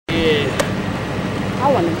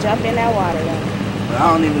want to jump in that water though. But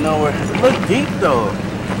I don't even know where. It looks deep though.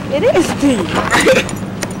 It is deep.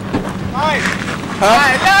 Nice. Huh?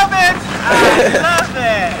 I love it. I love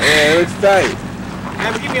it. Yeah, it looks tight.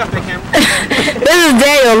 Amber, get me off that camera. This is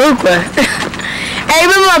Daniel Luca. Hey,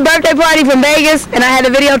 remember my birthday party from Vegas and I had the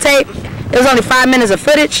videotape? It was only 5 minutes of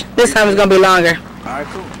footage. This time it's gonna be longer. Alright,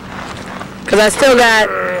 cool. Cause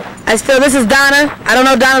this is Donna. I don't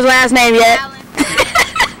know Donna's last name yet.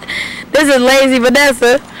 This is Lazy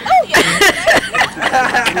Vanessa. Oh yeah.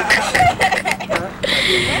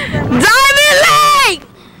 Diamond Lake!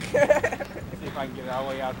 See if I can get it all the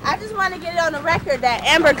way out. I just want to get it on the record that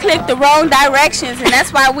Amber clicked the wrong directions, and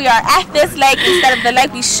that's why we are at this lake instead of the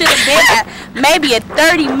lake we should have been at maybe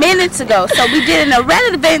 30 minutes ago. So we did an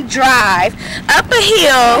irrelevant drive up a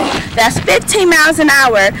hill that's 15 miles an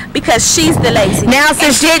hour because she's the lazy. Now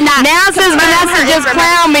since Vanessa just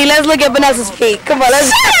clowned me, let's look at Vanessa's feet. Come on,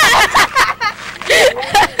 let's.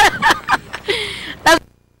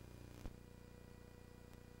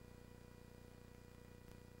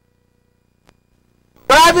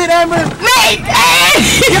 Grab it, Amber! Mate!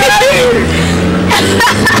 Get out of here!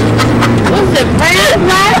 What's the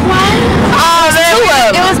last one? Oh,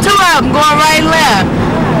 man, it was two of them going right and left.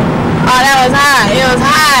 Oh, that was high. It was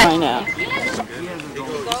high. I know.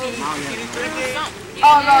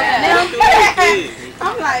 Oh no, yeah.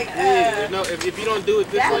 I'm like, No, if you don't do it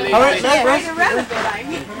this way, Alright, irrelevant. Like,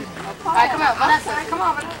 Alright, come on, Vanessa. Come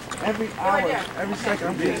on, Vanessa. every hour, every second,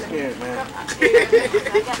 I'm getting scared, man.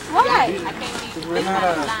 why? We're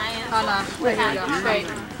not Hold on. Here you go. Straight.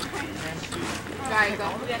 There you go.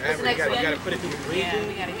 What's the next one? you gotta put it through the breathing. Yeah,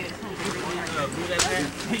 we gotta get it. Do that there.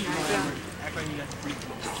 Act like you got to breathe.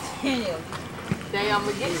 Damn, I'm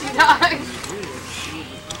gonna get you, dog.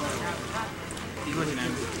 Keep looking at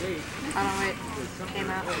me. Hold on, wait. Came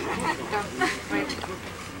out. Go. Wait.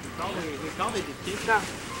 Go.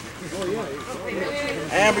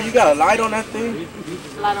 Amber, you got a light on that thing?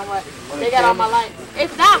 Light on what? They got all my lights.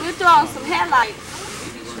 If not, we'll throw on some headlights.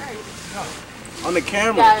 On the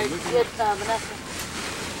camera? Gotta get Vanessa.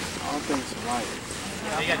 I don't think it's a light.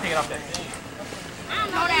 You gotta take it off that thing. I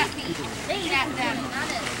don't know that piece. They that down.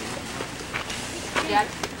 Yeah. I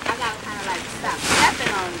got kind of like stop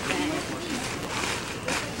stepping on the thing.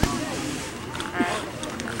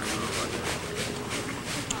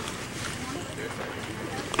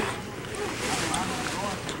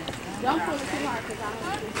 Don't pull it too hard because I don't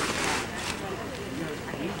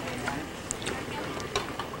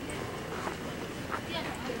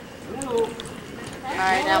know.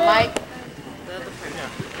 Alright, now Mike.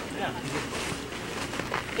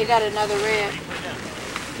 You got another red.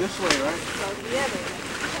 This way, right?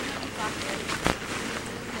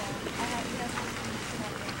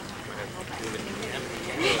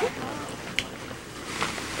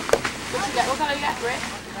 What color you got? Red?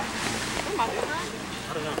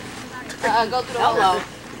 Go through the hole.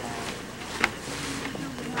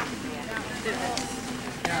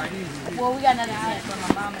 Well, we got another tent for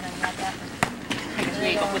my mom and I got that one. You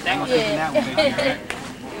ain't gonna put that one in that one.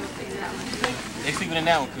 They sleeping in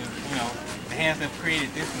that one because, you know, the hands that created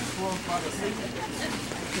this one.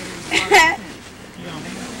 You know,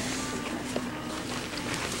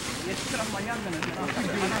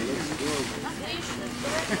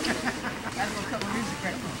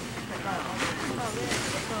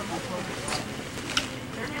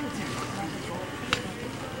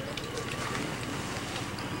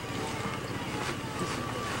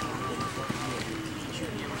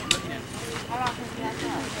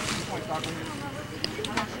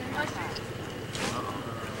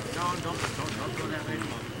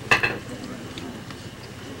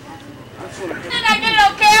 Did I get it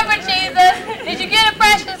on camera, Jesus? Did you get it,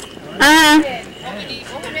 Precious?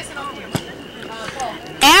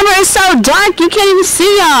 Amber, it's so dark you can't even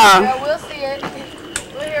see y'all. Yeah, we'll see it.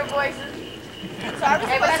 We'll hear voices.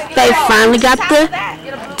 They finally got the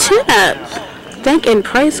tent up. Thank and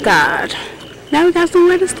praise God. Now we got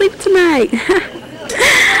somewhere to sleep tonight.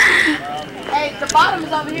 Hey, the bottom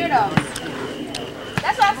is over here, though.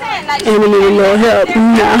 That's what I'm saying. Like, Amber need a little help. No. we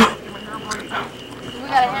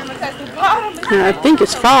got a hammer because the bottom is I think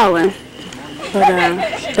it's falling. But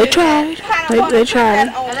they tried. They tried.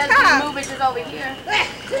 Unless we move it just over here.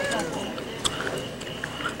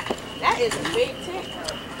 That is a big tent.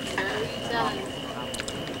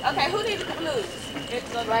 Okay, who needs to conclude?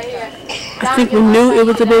 It's Right here. I think we knew it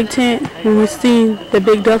was a big tent when we seen the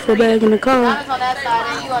big duffel bag in the car. Donna's on that side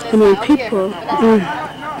and you on this I mean, side. people. Over here.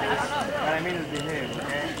 what I mean is the head,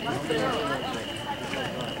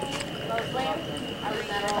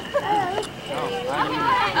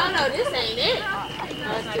 Oh no, this ain't it. No,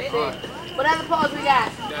 it's too big. What other pose we got?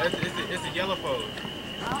 No, it's the yellow pose.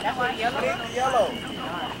 Yellow.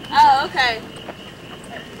 Oh, okay.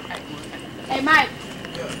 Hey, Mike.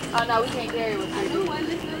 Oh, no, we can't carry it with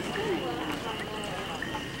you.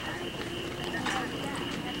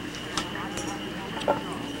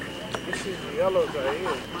 This is the yellows right here.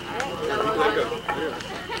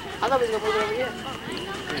 I thought we was going to move it over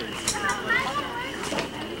here.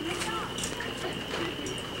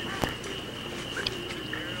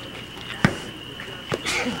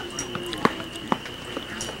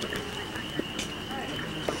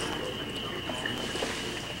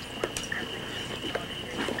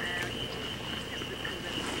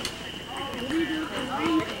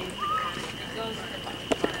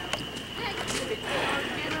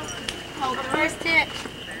 Oh, the first tent.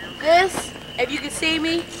 This, if you can see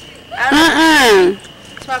me,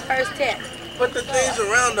 it's my first tent. Put the things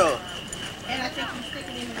around though. And I think you stick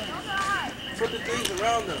it in the middle. Put the things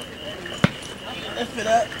around though. Lift it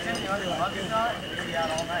up.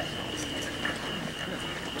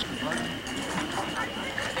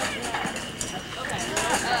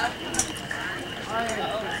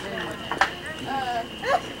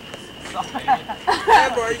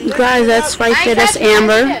 You guys, that's right there. That's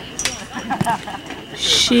Amber.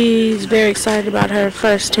 She's very excited about her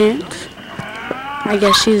first tent. I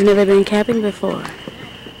guess she's never been camping before.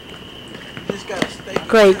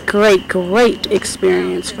 Great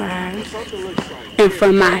experience for her and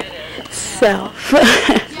for myself.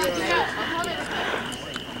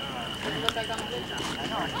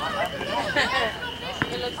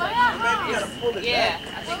 Yeah.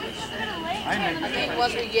 I think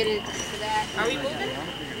once we get it to that. Are we moving?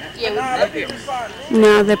 Yeah, we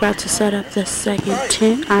Now they're about to set up the second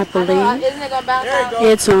tent, I believe. Isn't it going to bounce out?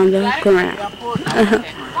 It's on the ground.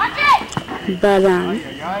 Watch it! But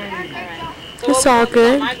it's all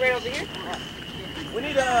good. Migrate over here? We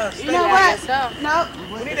need to You know what? No.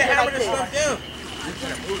 We need to hammer this stuff down.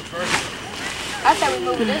 I thought we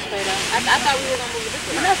moved this way though. I thought we were going to move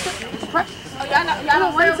this way. Oh, y'all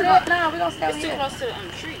don't want to go? No, we're going to stay over here. It's too close to the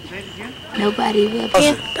tree. Nobody will.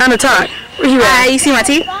 On the top. Where you at? You see my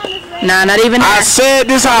teeth? Nah, not even I that. said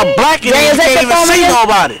this how black it is. You can't even see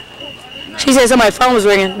nobody. She said somebody's phone was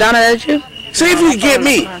ringing. Donna, that you? See if you can get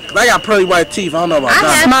me. I got pearly white teeth. I don't know about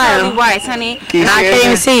that. Smile. White, honey. And I can't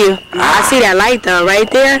even see you. I see that light though, right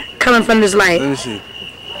there, coming from this light. Let me see.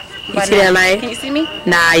 You see that light? Can you see me?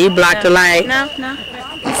 Nah, you blocked the light. No.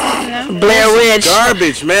 Blair Witch.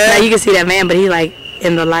 Garbage, Now man. you can see that man, but he like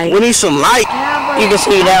in the light. We need some light. You can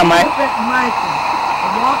see that, Mike.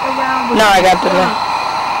 Walk around No, I got the light.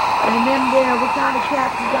 and then there, what kind of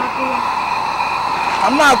cats you got there?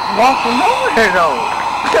 I'm not walking nowhere though.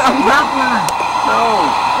 I'm not. line. No,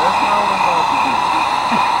 that's not what I'm about to do.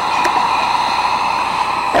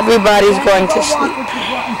 Everybody's going to Go walk sleep. with your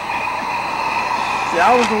brother. See,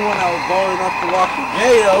 I was the one that was bold enough to walk the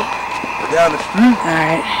ghetto down the street.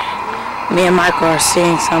 Alright. Me and Michael are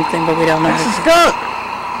seeing something, but we don't know. That's a skunk.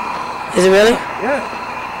 Is it really? Yeah.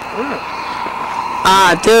 Look,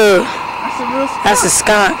 Ah, dude. that's a real skunk. That's a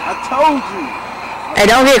skunk. I told you. Hey,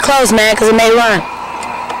 don't get close, man, because it may run.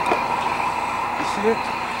 You see it?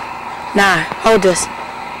 Nah, hold this.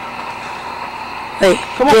 Wait,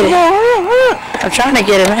 Come on, get come it. on, hurry up. I'm trying to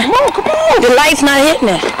get it, man. Come on, come on. The light's not hitting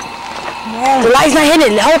it. The light's not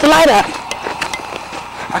hitting it. Hold the light up.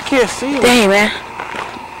 I can't see it. Dang, man.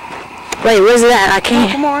 Wait, where's it at? I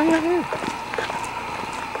can't. Come on, right here.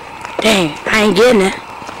 Dang, I ain't getting it.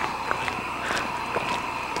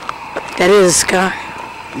 That is a skunk.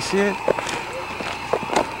 You see it?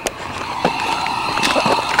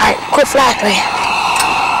 Alright, quit flashing.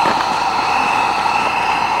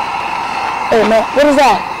 Wait, man, what is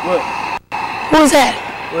that? What? Who is that?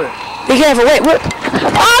 What? Be careful, wait, what?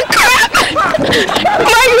 Oh, crap!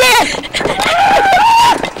 My man!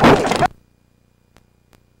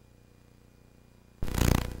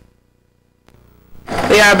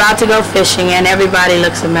 We are about to go fishing and everybody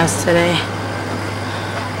looks a mess today.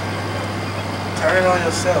 Turn it on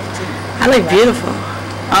yourself too. I look beautiful.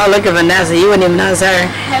 Oh, look at Vanessa. You wouldn't even notice her.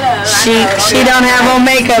 Hello. She don't have on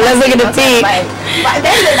makeup. Let's look at the teeth.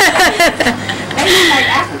 They look like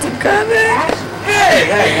African. Hey.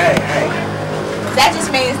 That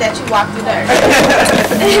just means that you walked the dirt.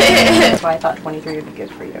 That's why I thought 23 would be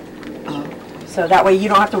good for you. So that way you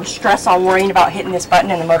don't have to stress on worrying about hitting this button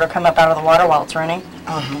and the motor come up out of the water while it's running.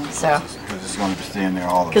 So, Because it's going to stay in there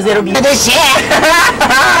all the because time. it'll be The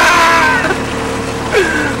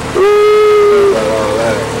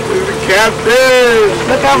captain.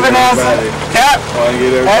 Look out, Vanessa. Cap. Want to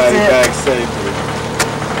get That's everybody it. back safely.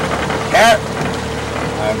 Cap.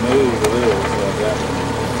 I moved a little, so that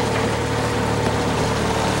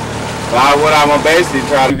What I'm gonna basically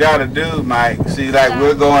try to do, Mike, see, like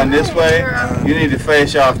we're going this way, you need to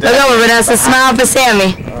face off that. Look over, Vanessa. Smile for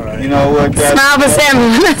Sammy. You know what? Smile for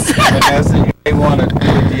Sammy. Vanessa, you may want to do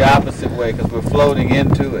it the opposite way because we're floating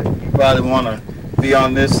into it. You probably want to be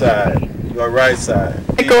on this side, your right side.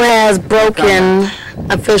 Michael has broken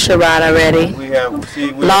a fisher rod already. We're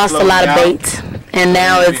lost a lot of floating bait, and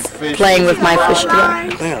now it's playing with my fisher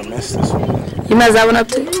rod. Damn, I messed this one. You messed that one up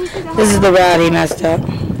too? This is the rod he messed up.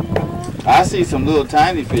 I see some little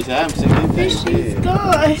tiny fish. I haven't seen anything big.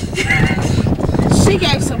 Gosh. She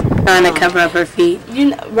gave some. Trying to cover up her feet.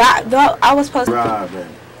 You know, right? Though I was supposed to. Right, baby.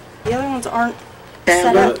 The other ones aren't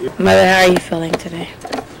set up. Mother, how are you feeling today?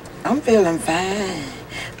 I'm feeling fine.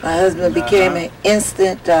 My husband became an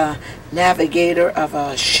instant navigator of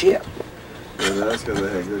a ship. Yeah, that's because I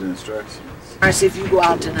had good instructions. Marcy, if you go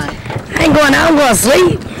out tonight. I ain't going out, I'm going to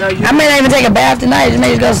sleep. I may not even take a bath tonight, just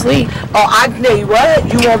may just go sleep. Oh, I tell you what,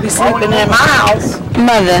 you won't be sleeping in my house.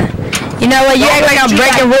 Mother, you know what, you act like I'm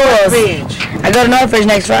breaking rules. I go to Northridge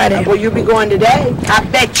next Friday. Well, you'll be going today. I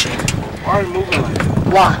bet you. Why are you moving like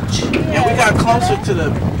that? Watch. And we got closer to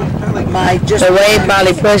the. Like, Mike, just The wave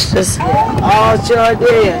probably pushed us. Oh, sure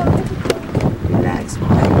did. Relax,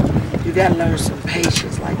 Mike. You gotta learn some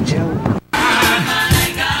patience like Joe.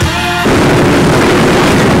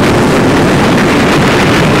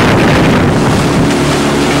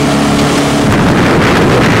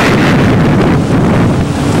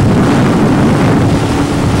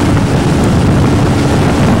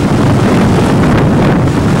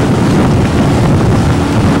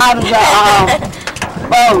 Out of the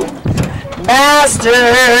boat. Master,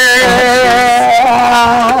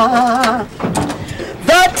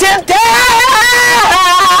 the tempest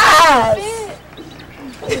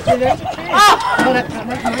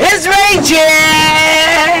is raging.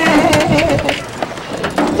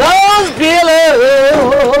 Those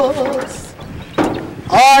billows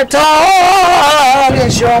are talking.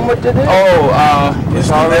 Show them what to do. It's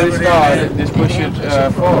already started. Just push it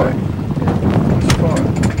forward.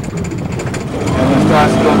 And when it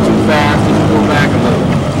starts to go too fast, just pull back a little.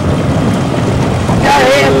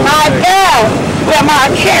 My God, where my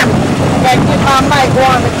camera? Gotta get my mic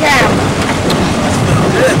on the camera.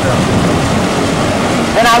 good though.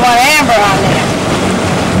 And I want Amber on there.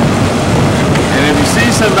 And if you see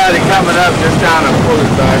somebody coming up, just kind of pull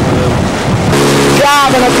it back a little.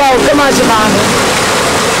 Driving a boat. Come on, Shavonda.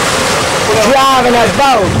 Driving a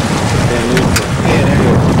boat.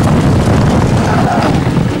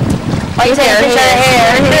 Like her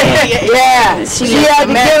hair. Yeah. She had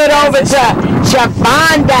to give it over to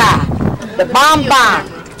Shavonda, the bonbon,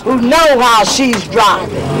 who know how she's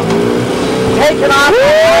driving. Taking off.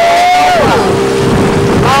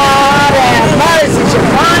 Lord have mercy,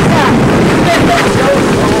 Shavonda. Okay,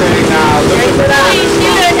 now look Take it up.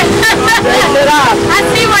 Take it up. I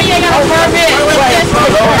see why you ain't got a permit.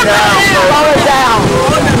 Slow it down. Slow it down.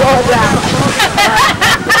 Slow it down.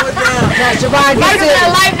 Now, Shavonda, you see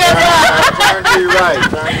Turn to your right.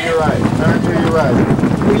 Turn to your right. Turn to your right.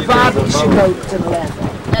 we probably should go to the left.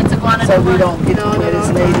 That's a guana. So we don't get to where this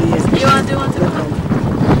lady is. You want to do one too?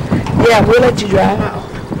 Yeah, we'll let you drive.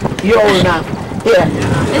 You're old enough. Here.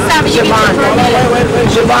 This time you get your Shavonda. permit.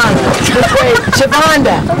 Shavonda. Which way?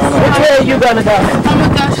 Shavonda. Which way are you going to go? Oh my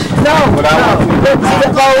gosh. No. But I want you Look to the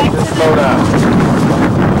boat. to slow down.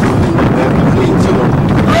 Then the feet to the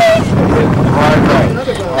hard right.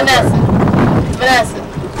 Vanessa.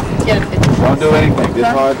 Get a picture. Don't do anything.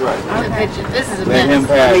 Just hard right. Get a picture. This is a Let mess. him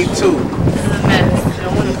pass. Me too. This is a mess.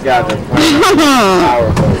 He's got the power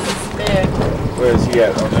boat. There. Where is he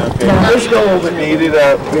at? On that page? Now, let's go over there. Speed it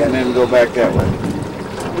up and then go back that way.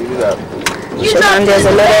 Speed it up. Shavanda's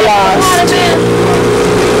a little lost.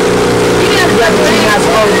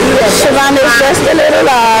 Shavanda's just a little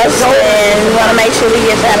lost, and we want to make sure we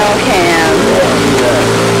get that on cam.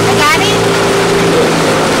 I got it.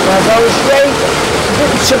 Now go straight.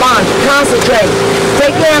 Shavonda, concentrate.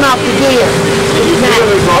 Take your hand off the gear.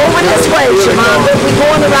 Now, over this way, Shavonda. We're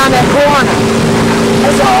going around that corner.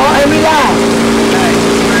 That's all. And relax.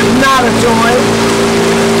 Not a joy.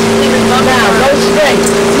 Now, go straight.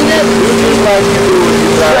 See that?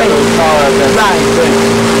 Straight. Right.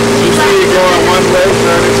 You see it going one way,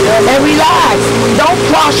 turn it. And relax. Don't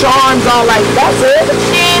cross your arms all like that's it.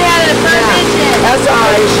 She ain't had a permit yet. That's all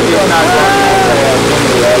right. It's not going that fast. All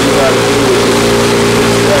you gotta do is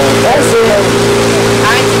That's it.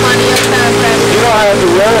 I ain't money up time, you don't have to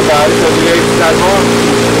worry about it because we ain't got going.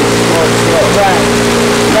 Right.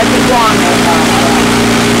 Let me go on there.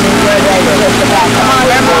 Come on,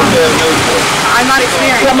 I'm I'm not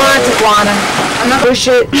experienced. Come on, Taquana. Push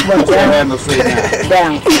it. Put your hand straight down.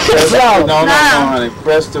 Down. Slow. No, honey.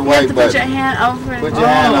 Press the white Put button. your hand over it. Put your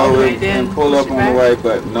hand over it then and pull up on the white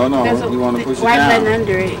button. No, you want to push it white button down.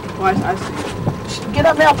 under it. Watch, I see. Get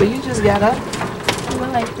up, help her. You just got up. Go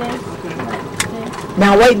like this.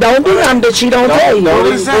 Now wait, don't do nothing that she don't tell you. Don't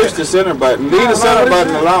even push the center button. Leave the center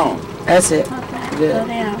button alone. That's it. Okay. Good.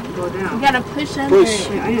 Go down. You gotta push under Push.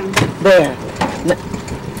 it. There.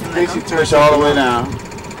 Push all the way down.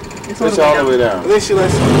 Push all the way down. Then she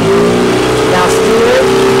lets Now steer it.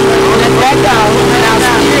 Let that go. Now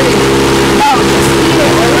steer it. No, just steer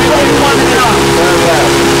it. Which way you want it off? Turn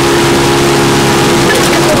left.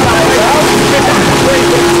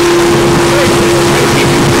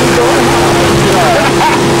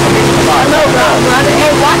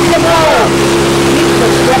 Hey, watch the road.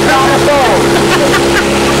 Step on the road.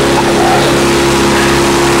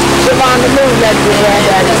 Siobhan, the move that you had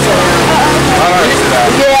that is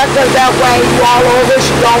yeah, because that way you all over,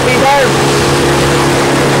 she don't be hurt.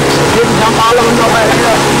 She didn't jump all over nobody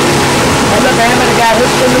else. And look, Amber got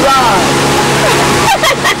hooked in the rod.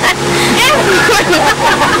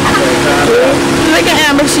 Look at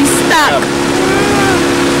Amber, she's stuck.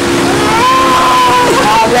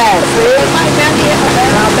 All that, see?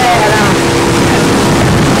 Not bad, huh?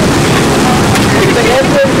 But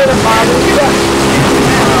everything's gonna follow you up.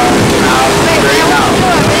 Straight out.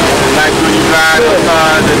 Like when you drive the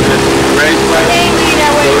car, the raceway.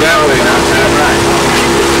 Go that way, now turn right.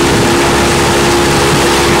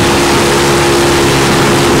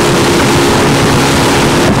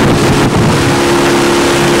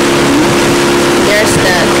 They're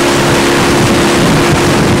stuck.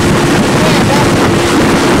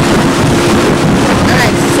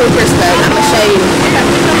 Alright, super stuck. I'm gonna show you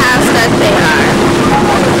how stuck they are.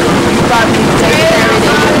 You probably take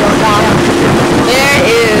everything you want. There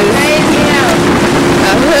is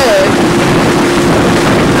a hood.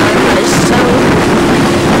 I'm gonna show you.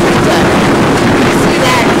 See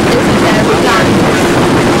that? This is that we got it.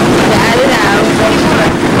 Got it out. What do you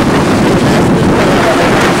got?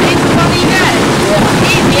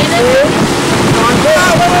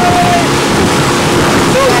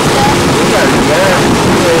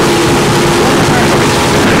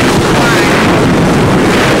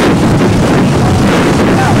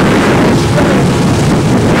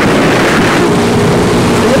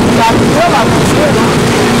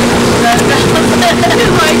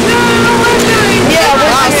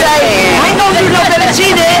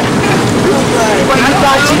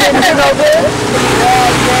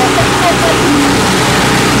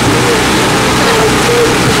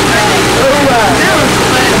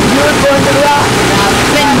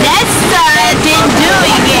 Vanessa didn't do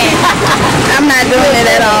it yet. I'm not doing it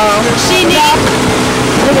at all. She did.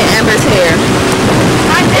 Look at Amber's hair.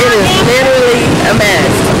 It is literally a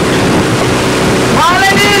mess.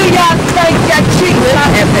 Hallelujah! Thank you, Jesus.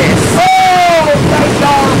 Look at this. Oh, thank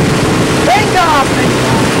God. Thank God. Thank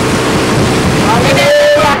God.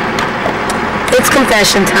 Hallelujah. It's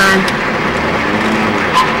confession time.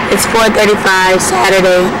 It's 4:35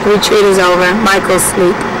 Saturday. Retreat is over. Michael's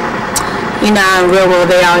asleep. You know, in real world,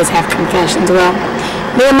 they always have confessions. Well,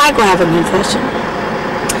 me and Michael have a confession.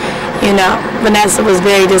 You know, Vanessa was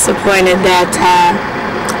very disappointed that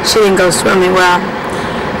she didn't go swimming well.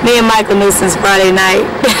 Me and Michael knew since Friday night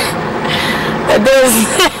that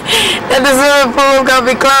the swimming pool was going to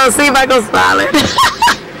be closed. See, Michael's smiling.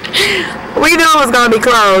 We knew it was going to be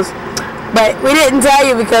closed, but we didn't tell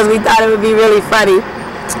you because we thought it would be really funny.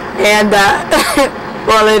 And,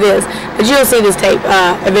 well, it is. But you'll see this tape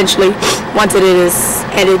eventually once it is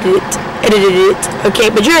edited. Okay,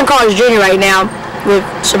 but you're in College Junior right now with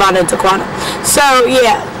Shavonda and Taquana. So,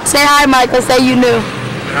 yeah. Say hi, Michael. Say you knew.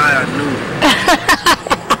 Hi, I knew.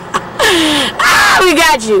 We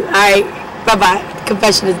got you. All right. Bye-bye.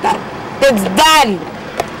 Confession is done. It's done.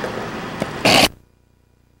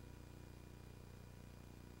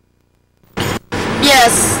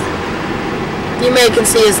 Yes. You may can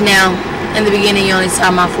see us now. In the beginning, you only saw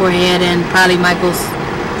my forehead and probably Michael's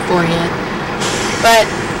forehead. But,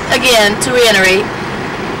 again, to reiterate,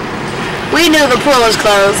 we knew the pool was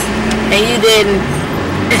closed, and you didn't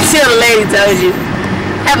until the lady told you.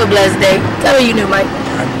 Have a blessed day. Tell her you knew, Mike.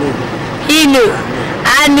 I knew. He knew.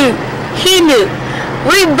 I knew. He knew.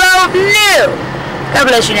 We both knew. God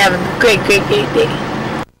bless you and have a great, great, great day.